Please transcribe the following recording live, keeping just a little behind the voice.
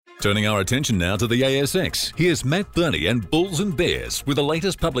Turning our attention now to the ASX, here's Matt Burney and Bulls and Bears with the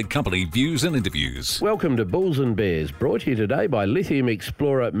latest public company views and interviews. Welcome to Bulls and Bears, brought to you today by lithium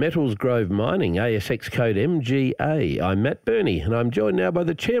explorer MetalsGrove Mining, ASX code MGA. I'm Matt Burney, and I'm joined now by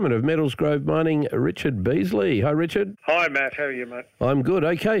the chairman of MetalsGrove Mining, Richard Beasley. Hi, Richard. Hi, Matt. How are you, mate? I'm good.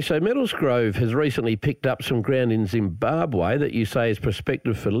 Okay, so MetalsGrove has recently picked up some ground in Zimbabwe that you say is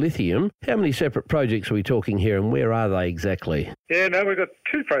prospective for lithium. How many separate projects are we talking here, and where are they exactly? Yeah, no, we've got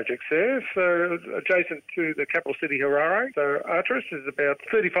two projects there. So adjacent to the capital city, Harare. So Arteris is about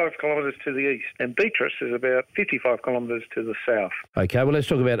 35 kilometres to the east, and Beatrice is about 55 kilometres to the south. Okay, well, let's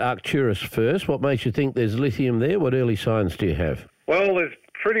talk about Arcturus first. What makes you think there's lithium there? What early signs do you have? Well, there's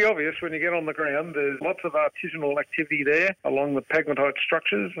pretty obvious when you get on the ground. There's lots of artisanal activity there along the pegmatite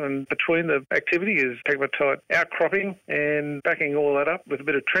structures, and between the activity is pegmatite outcropping and backing all that up with a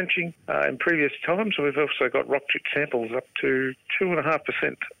bit of trenching. In previous times, we've also got rock chip samples up to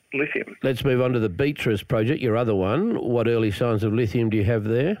 2.5% lithium. Let's move on to the Beatrice project, your other one. What early signs of lithium do you have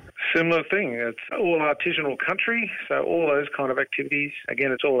there? Similar thing. It's all artisanal country, so all those kind of activities.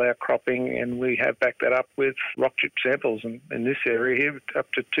 Again, it's all outcropping, and we have backed that up with rock chip samples in this area here, up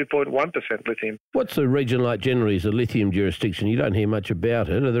to 2.1% lithium. What's the region like generally as a lithium jurisdiction? You don't hear much about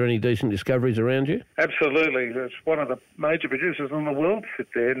it. Are there any decent discoveries around you? Absolutely. There's one of the major producers in the world sit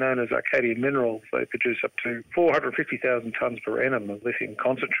there, known as Arcadian Minerals. They produce up to 450,000 tonnes per annum of lithium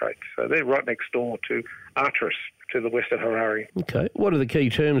concentrate. So they're right next door to Arteris, to the west of Harare. Okay. What are the key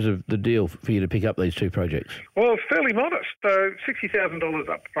terms of the deal for you to pick up these two projects? Well, it's fairly modest. So $60,000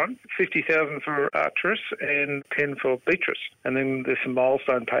 up front, $50,000 for Arteris and $10,000 for Beatrice. And then there's some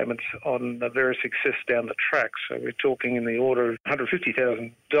milestone payments on the various success down the track. So we're talking in the order of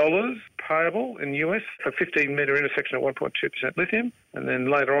 $150,000 payable in US for 15-metre intersection at 1.2% lithium. And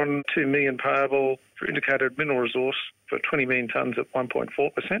then later on, $2 million payable for indicated mineral resource for 20 million tonnes at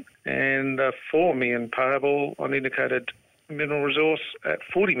 1.4%, and $4 million payable on indicated mineral resource at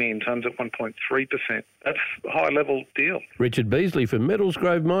 40 million tonnes at 1.3%. That's a high-level deal. Richard Beasley from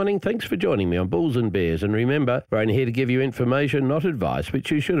MetalsGrove Mining, thanks for joining me on Bulls and Bears. And remember, we're only here to give you information, not advice,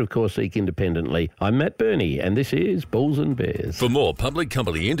 which you should, of course, seek independently. I'm Matt Burney, and this is Bulls and Bears. For more public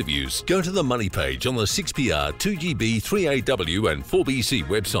company interviews, go to the Money page on the 6PR, 2GB, 3AW and 4BC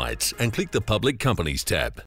websites and click the Public Companies tab.